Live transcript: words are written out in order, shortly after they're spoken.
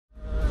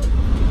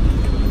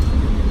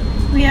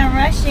we are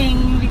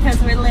rushing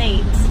because we're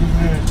late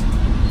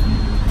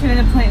to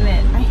an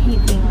appointment. I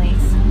hate being late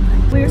so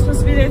much. We were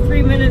supposed to be there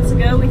 3 minutes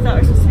ago. We thought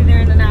we were supposed to be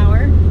there in an hour.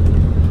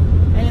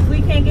 And if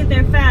we can't get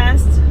there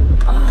fast,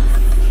 oh,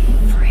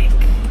 frick.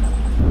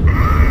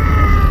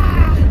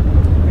 Ah!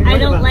 I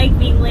don't like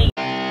being late.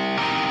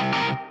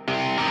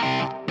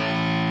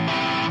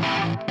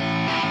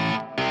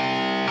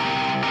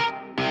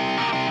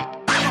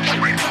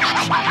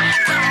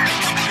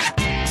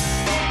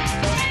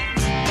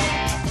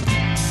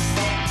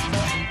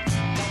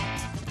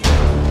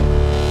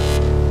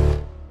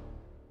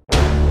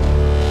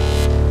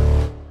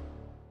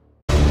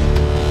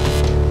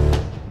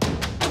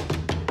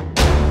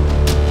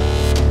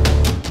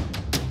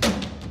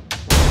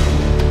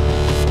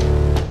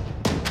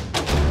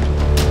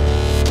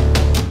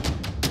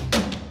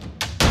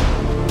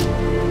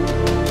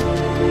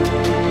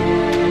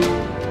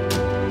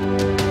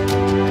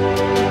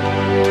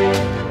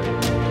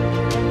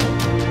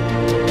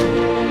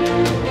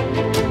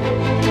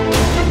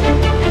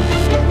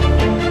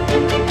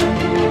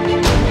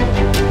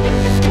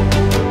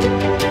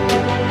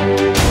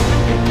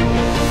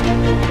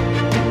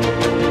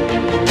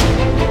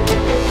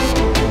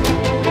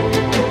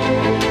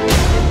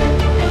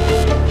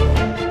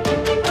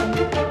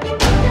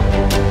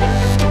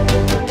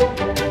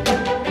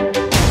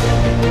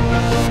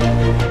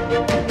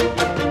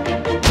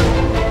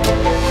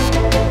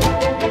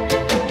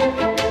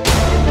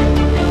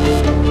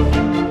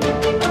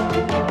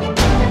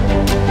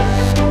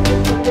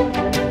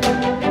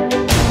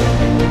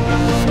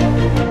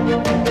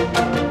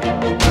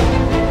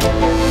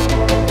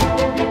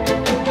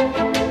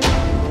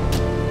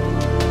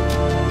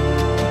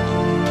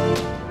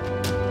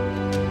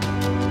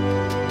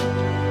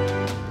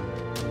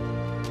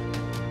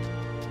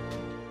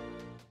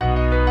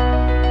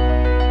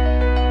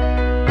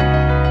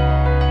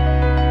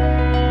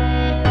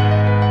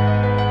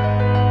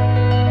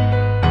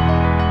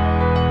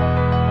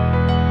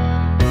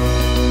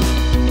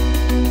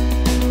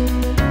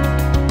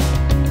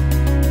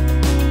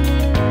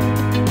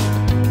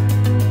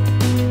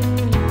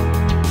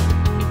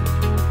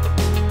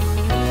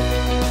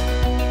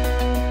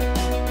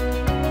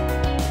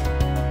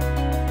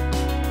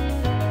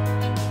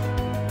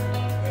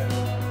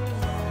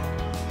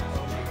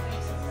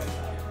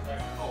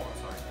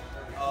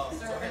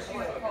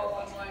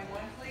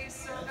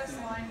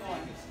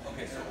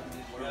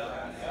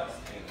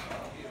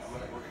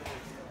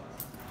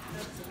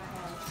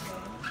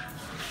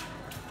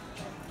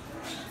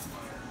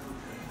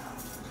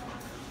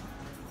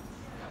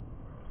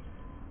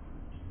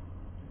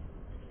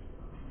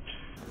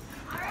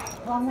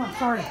 Wrong one,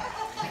 sorry.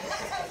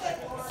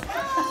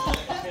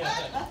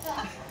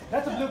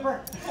 That's a blooper.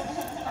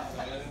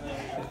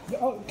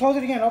 Oh, close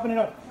it again, open it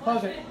up,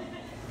 close it.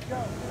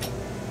 Go.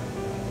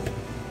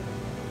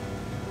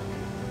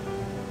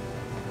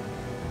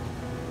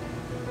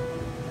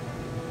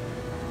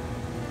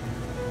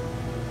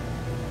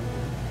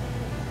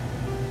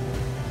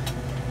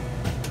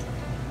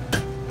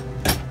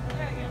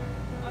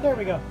 There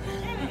we go.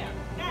 There we go.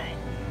 Got it.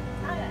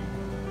 All good.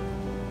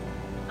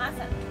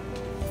 Awesome.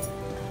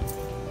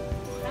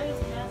 How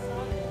does mess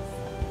all this?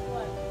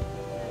 What?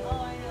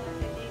 Oh, I know, like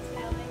the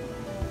detailing.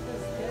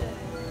 This is good.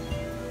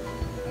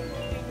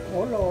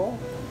 Hello.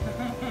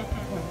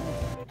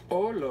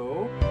 Hello.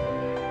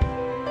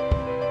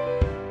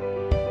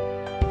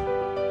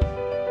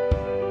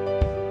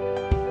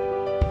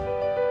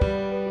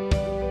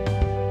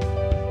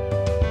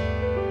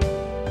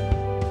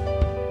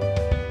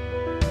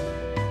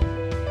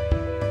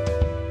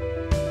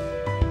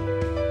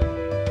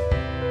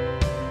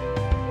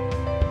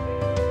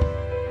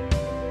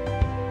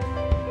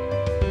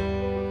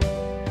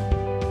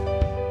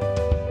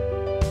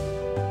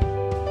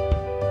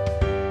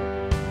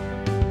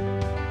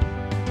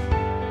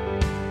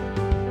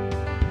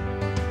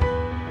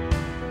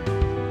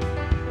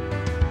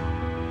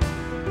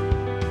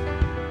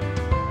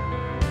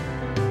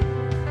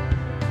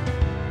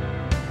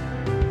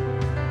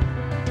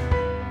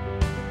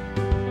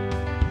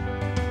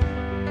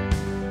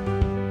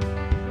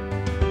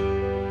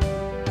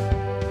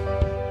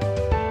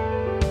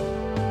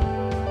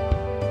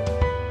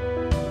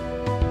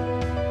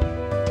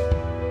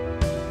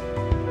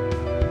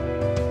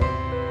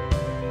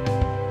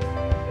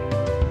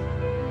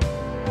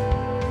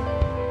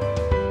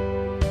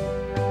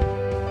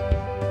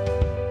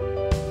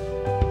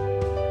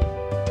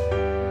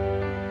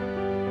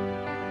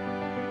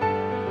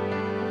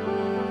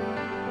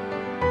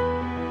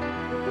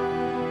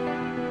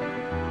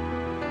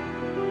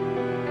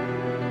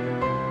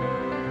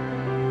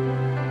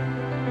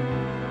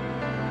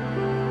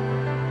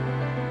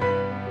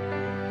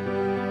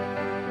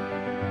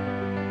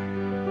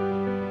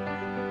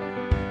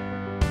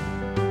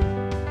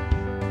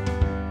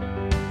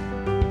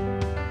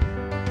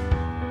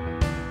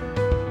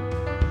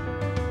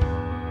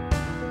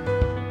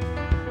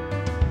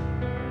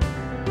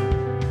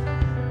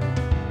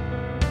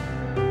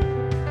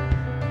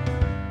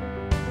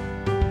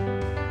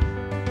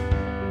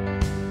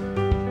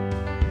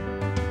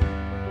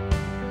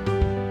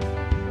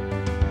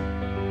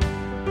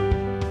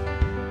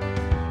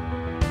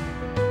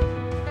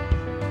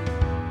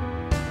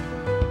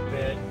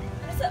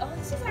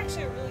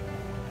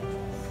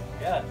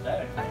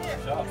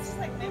 This is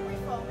like memory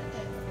foam, isn't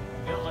it?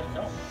 Feels like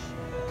so.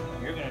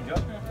 You're gonna enjoy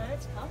it.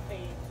 It's comfy.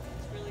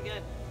 It's really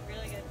good.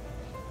 Really good.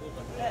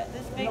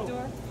 This big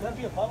door. Would that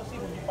be a policy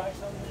when you buy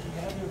something, you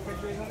can have your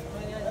refrigerator?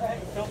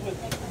 Filled with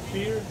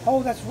Beer.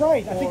 Oh, that's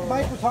right. I think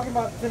Mike was talking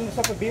about filling this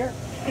up with beer.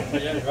 Oh,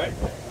 yeah, that's right.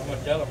 I'm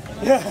gonna tell him.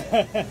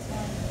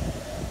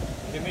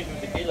 Give me some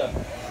tequila.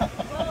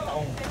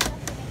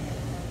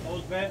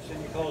 Those vents,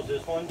 and you close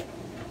this one.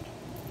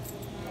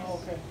 Oh,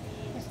 okay.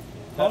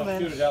 That'll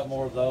shoot it out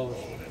more of those.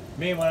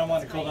 Me, when I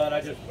want to cool down,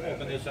 I just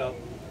open this up.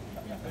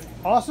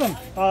 Awesome.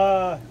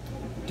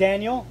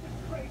 Daniel.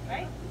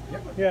 Right?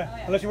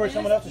 Yeah. Unless you wear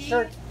someone else's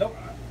shirt. Nope.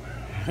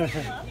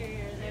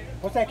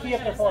 What's that key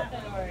up there for?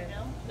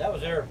 That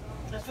was there.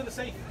 That's for the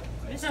safe.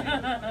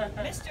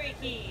 Mystery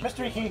key.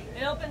 Mystery key.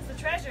 It opens the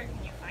treasure.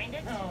 Can you find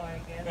it? Oh, I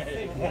guess.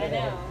 I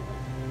know.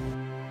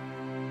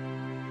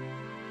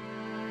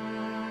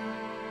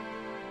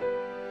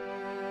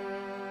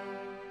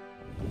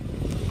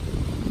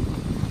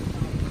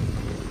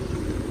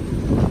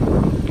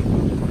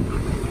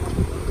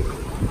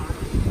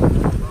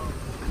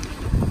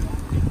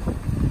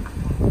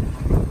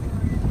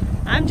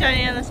 I'm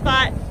joining on the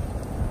spot.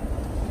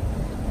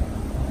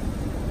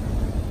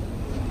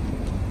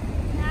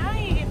 Now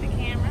you get the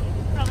camera.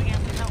 Probably gonna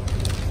have to help.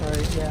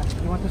 Sorry, yeah.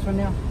 You want this one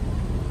now?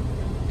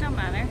 Don't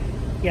matter.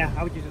 Yeah,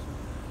 I would use this one.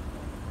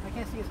 I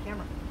can't see his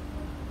camera.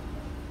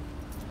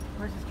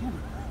 Where's his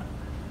camera?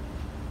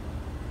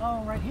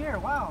 Oh, right here.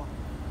 Wow.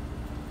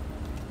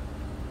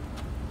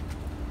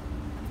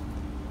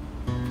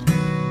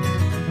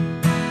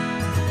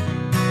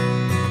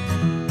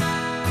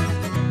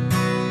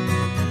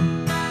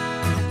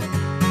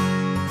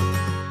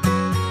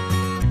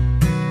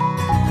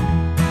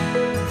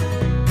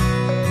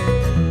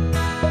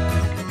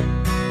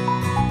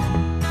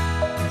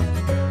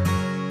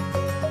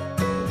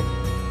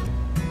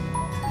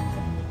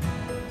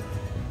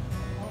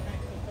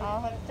 All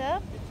hooked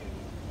up.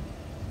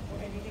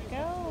 Ready to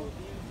go.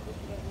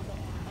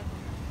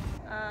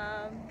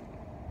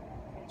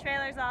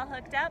 Trailer's all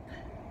hooked up.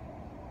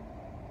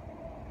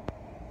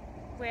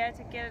 We had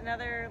to get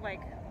another,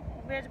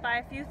 we had to buy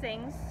a few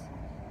things,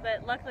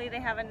 but luckily they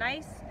have a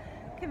nice,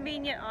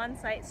 convenient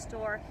on-site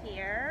store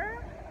here.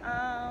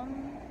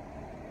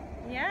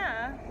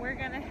 Yeah, we're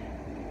gonna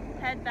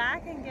head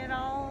back and get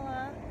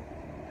all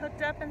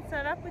hooked up and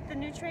set up with the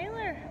new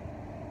trailer.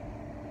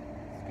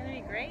 It's gonna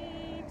be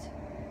great.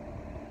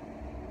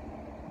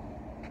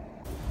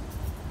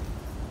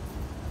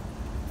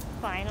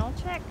 Final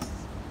checks.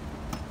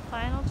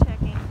 Final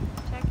checking.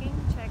 Checking.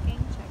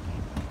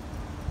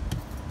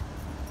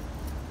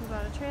 We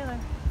bought a trailer.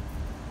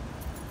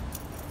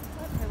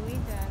 What have we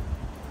done?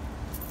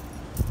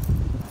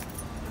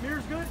 The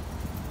mirror's good?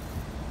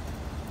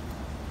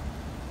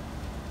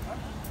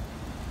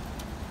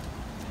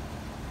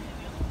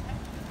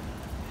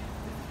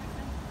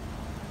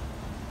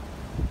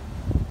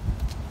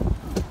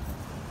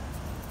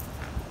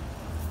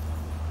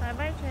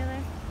 Bye-bye,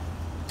 trailer.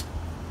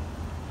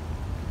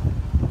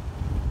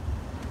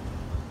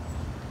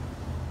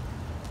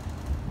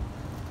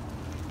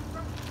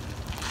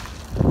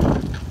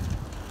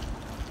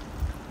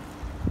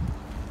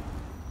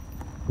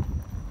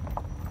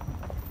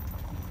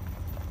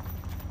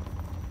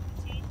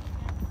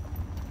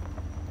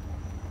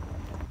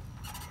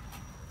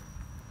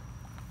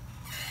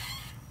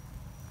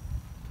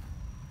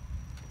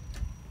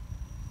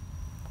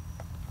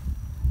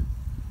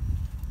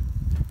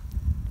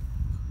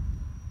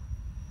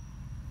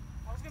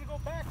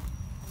 Back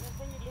and then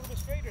bring it a little bit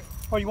straighter.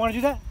 Oh, you want to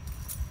do that?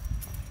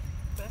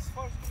 That's as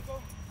far as you can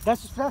go.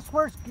 That's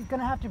where it's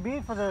gonna have to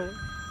be for the.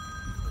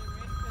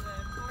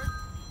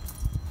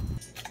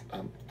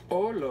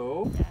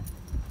 Hello. Yeah.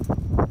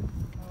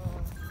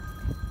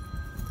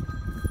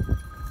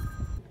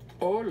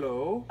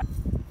 Hello.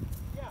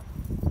 Yeah.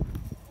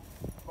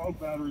 Both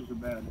batteries are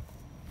bad.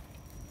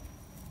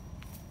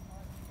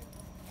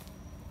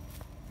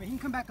 But he can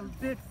come back a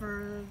bit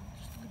for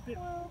just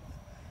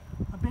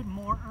a bit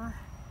more.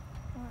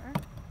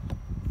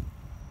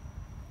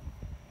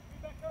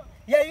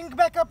 Yeah, you can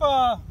back up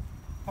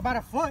about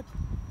a foot.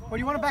 Or do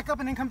you want to back up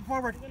and then come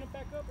forward? I'm going to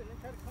back up and then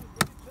try to come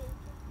to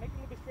make it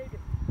a little bit straighter.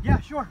 Yeah,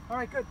 sure. All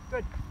right, good.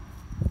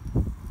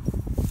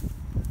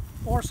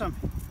 Awesome.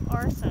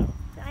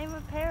 I'm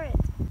a parrot.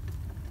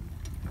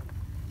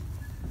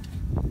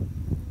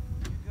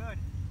 Good.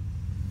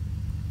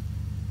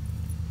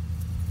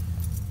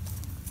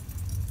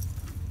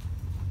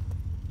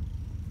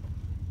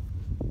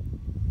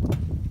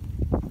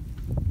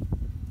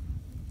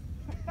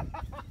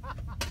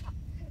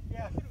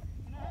 Yeah.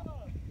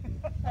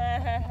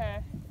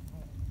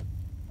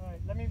 All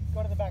right, let me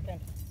go to the back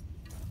end.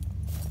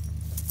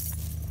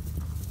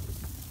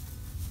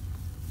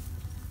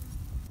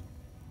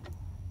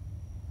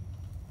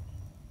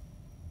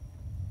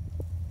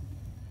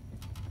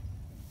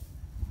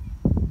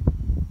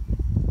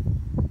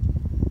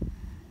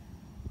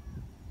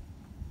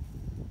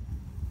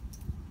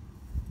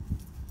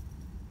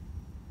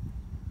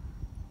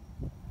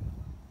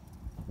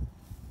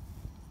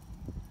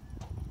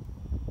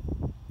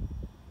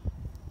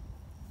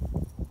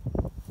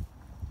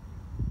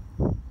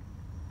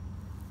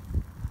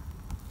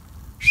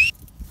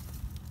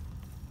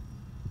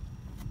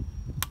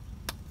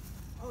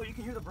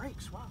 can hear the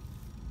brakes. Wow.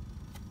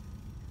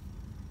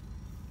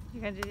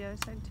 You gonna do the other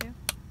side too?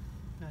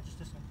 No, just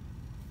this one.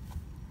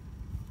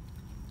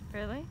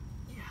 Really?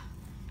 Yeah.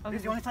 Okay. This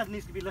is the only side that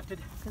needs to be lifted.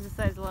 Because the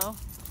side's low.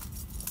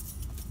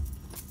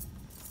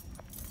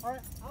 All right,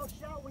 I'll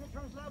shout when it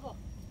turns level.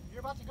 You're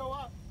about to go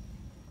up.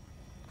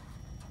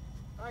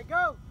 All right,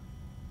 go.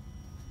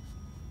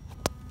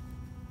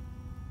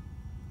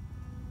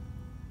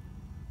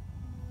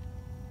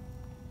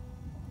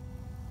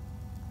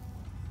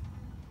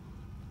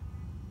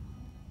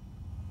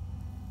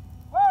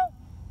 Whoa!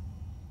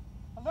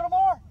 A little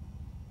more.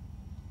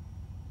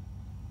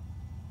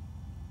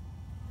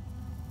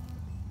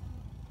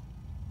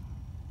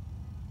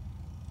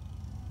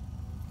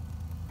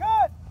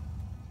 Good.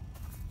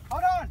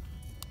 Hold on.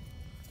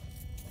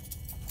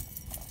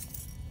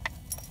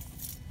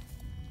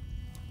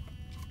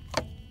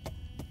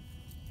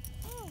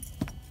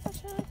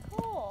 That's really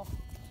cool.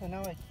 So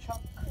now I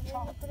chop.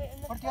 Put it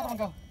in the Where'd the other one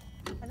go?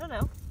 I don't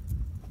know.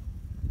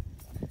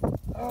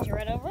 Did you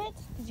run over it?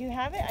 Did you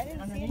have it? I didn't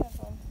see Underneath. this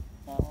one.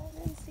 No, I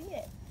didn't see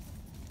it.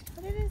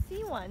 I didn't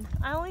see one.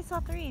 I only saw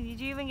 3. Did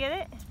you even get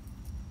it?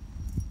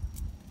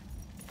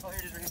 Oh, here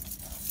it is right here.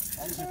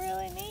 That's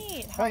really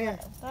neat. Right here.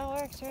 That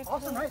works. Right.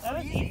 Awesome, right? That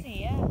was Pretty easy,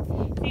 yeah.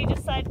 So you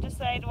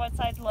decide what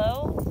side's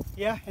low,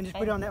 Yeah, and just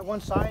put it on that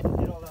one side. And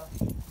it'll.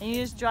 and you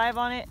just drive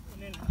on it.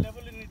 And then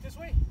leveling it this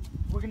way.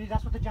 We're gonna.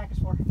 That's what the jack is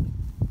for.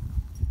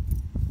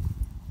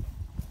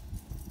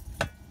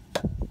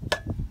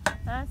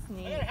 That's I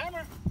neat. got a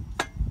hammer.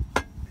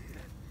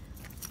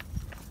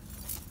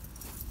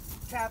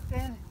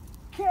 Captain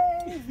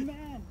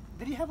Caveman.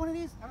 Did he have one of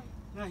these?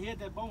 No, he had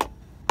that bone.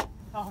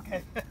 Oh,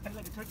 okay. He's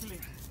like a turkey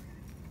leg.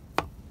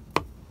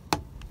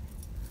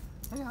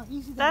 Look how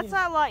easy that That's is.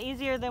 a lot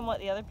easier than what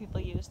the other people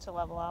use to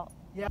level out.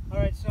 Yeah. All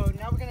right. So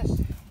now we're gonna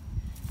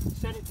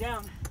set it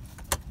down.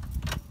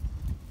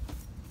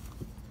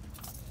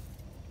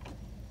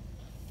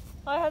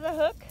 Oh, it has a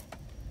hook?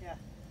 Yeah.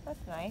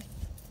 That's nice.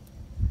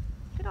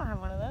 We don't have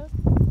one of those.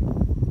 I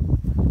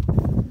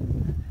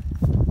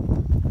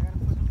gotta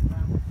put it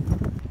down.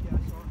 Yeah,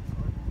 sorry.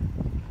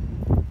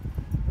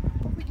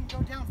 Hope we can go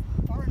down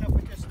far enough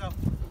with this stuff.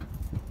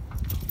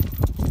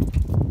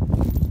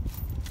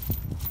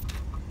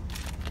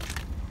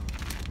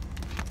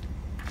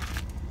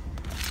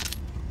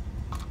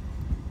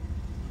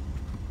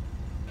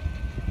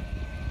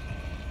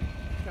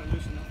 Gotta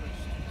loosen up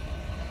first.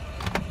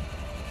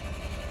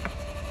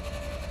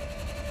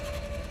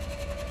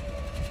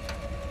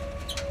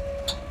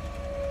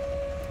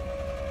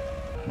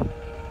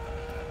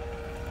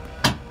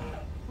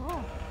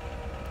 Oh.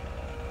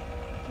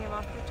 Came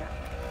off the truck.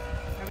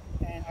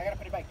 And I gotta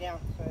put it back down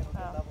so it'll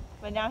get Oh. level.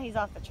 But now he's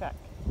off the truck.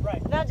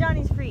 Right. Now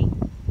Johnny's free.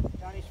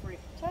 Johnny's free.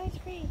 Johnny's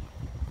free.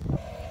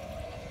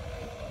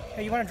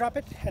 Hey, you wanna drop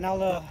it? And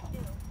I'll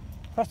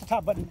press the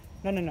top button.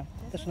 No.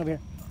 This one over here.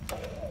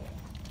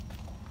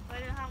 But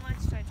how much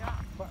do I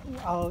drop?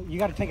 You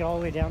gotta take it all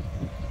the way down.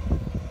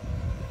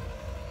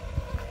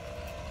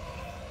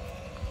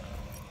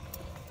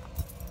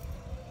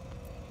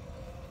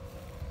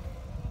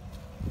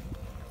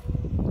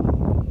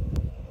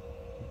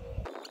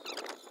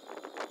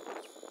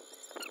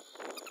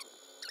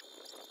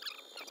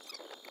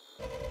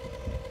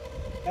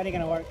 That ain't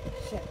gonna work.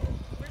 Shit.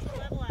 Where's the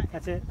level at?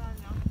 That's it. I don't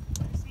know.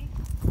 See?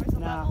 Where's the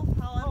No. level?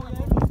 How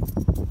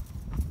unlevel?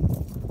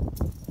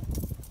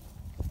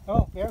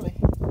 Oh, barely.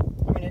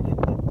 I mean,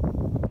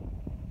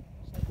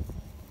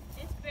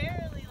 It's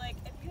barely like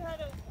if you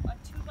had a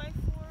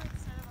 2x4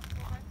 instead of a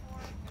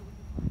 4x4, it would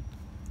be fine.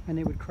 and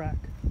it would crack.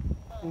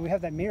 And we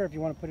have that mirror if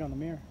you want to put it on the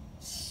mirror.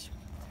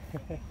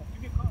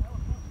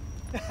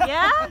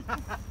 Yeah?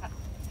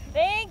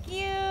 Thank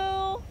you.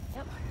 Yep.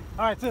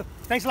 All right, Phil.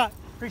 Thanks a lot.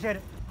 Appreciate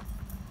it.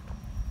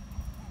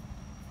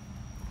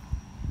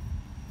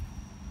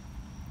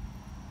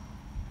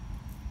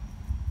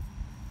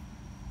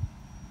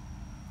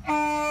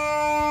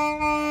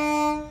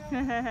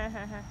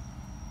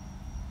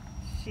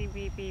 She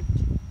beeped.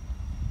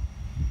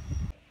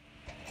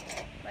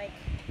 Like,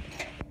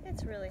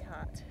 it's really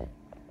hot.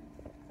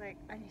 Like,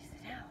 I need to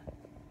sit down.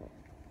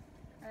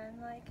 And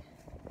I'm like,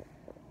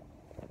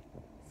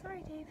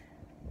 sorry, Dave.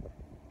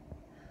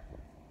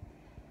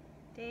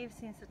 Dave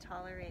seems to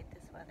tolerate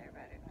this weather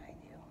better than I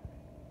do.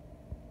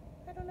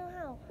 I don't know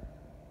how.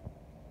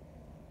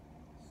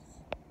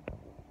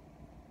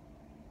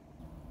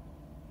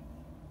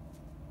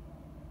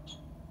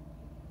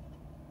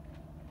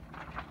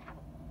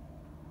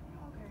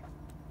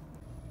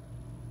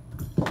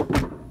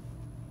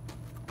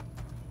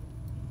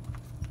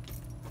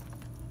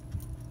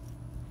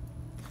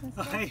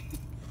 Hey,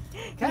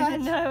 I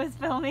didn't know I was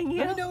filming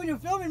you. I didn't know when you were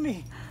filming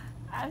me.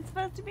 I'm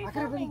supposed to be I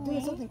could have been filming doing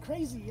me. something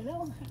crazy, you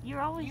know?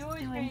 You're always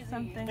doing crazy.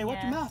 something. Hey,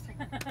 watch your yeah. mouth.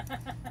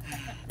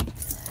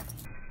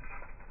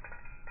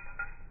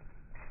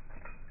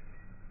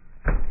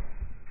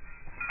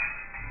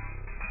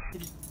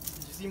 Did you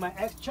see my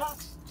X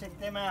chocks? Check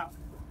them out.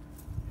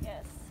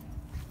 Yes.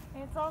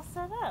 It's all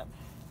set up.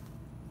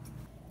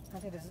 I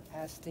think this is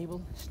as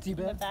stable. In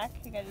the back,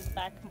 you got his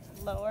back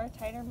lower,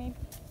 tighter maybe.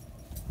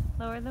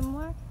 Lower them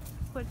more?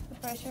 Put the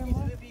pressure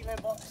more?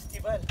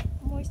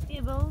 More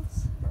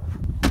stables.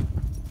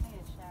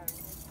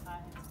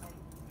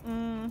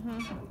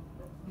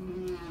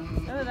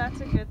 Oh, that's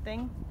a good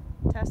thing.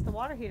 Test the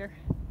water heater.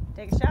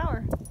 Take a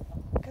shower.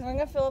 Because we're going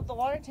to fill up the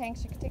water tank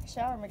so you can take a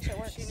shower and make sure it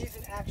works. She needs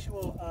an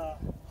actual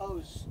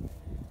hose.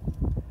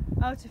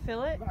 Oh, to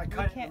fill it? I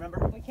couldn't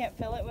remember. We can't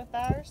fill it with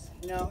ours?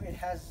 No, it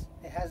has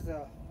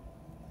the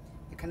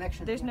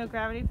connection. There's no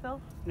gravity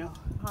fill? No.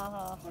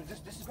 Oh,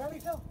 This is gravity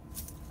fill.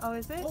 oh,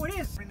 is it? Oh, it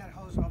is. Bring that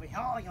hose over here.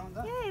 Oh,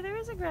 yonder. Yay, there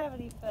is a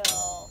gravity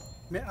fill.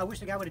 I wish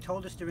the guy would have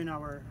told us during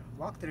our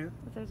walkthrough.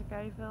 But there's a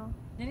gravity fill.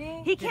 Did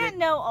he? He can't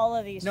know all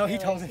of these No, he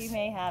trailers. told us. He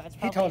may have. It's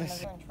He probably told because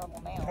us. we're in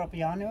trouble now.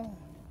 Tropiano.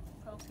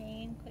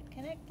 Propane, quick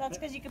connect. That's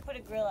because you could put a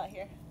grill out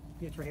here.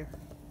 Yeah, it's right here.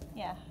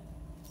 Yeah,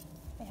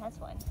 it has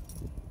one.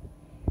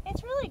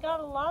 It's really got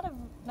a lot of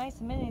nice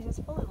amenities. It's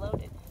fully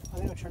loaded.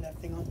 I'm gonna turn that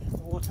thing on, the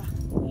water.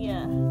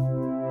 Yeah.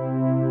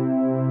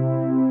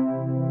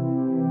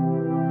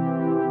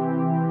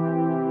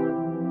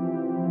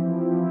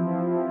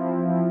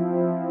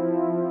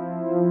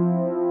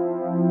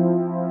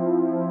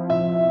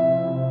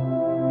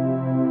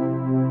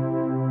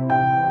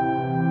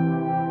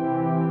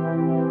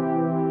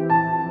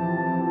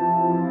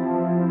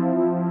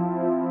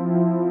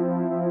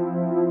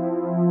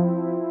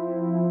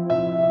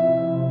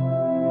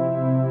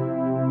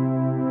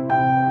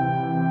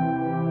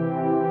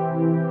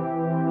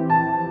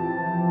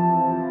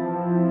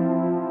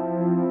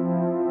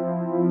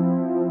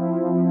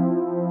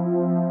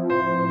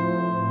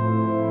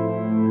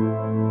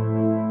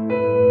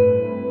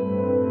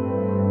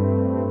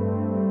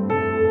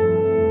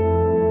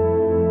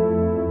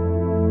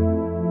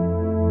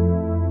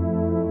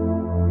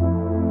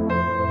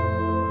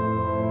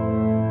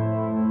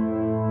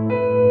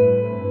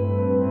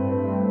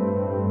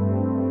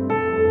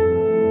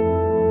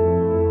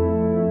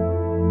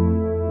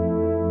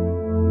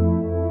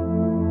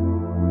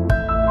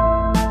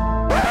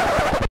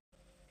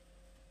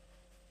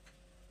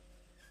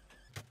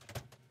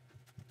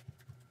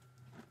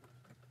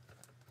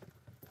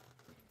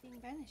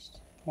 Vanished.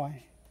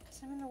 Why?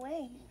 Because I'm in the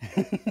way.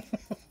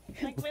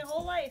 Like my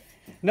whole life.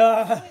 No.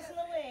 I'm always in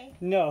the way.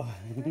 No.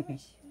 I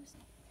wish.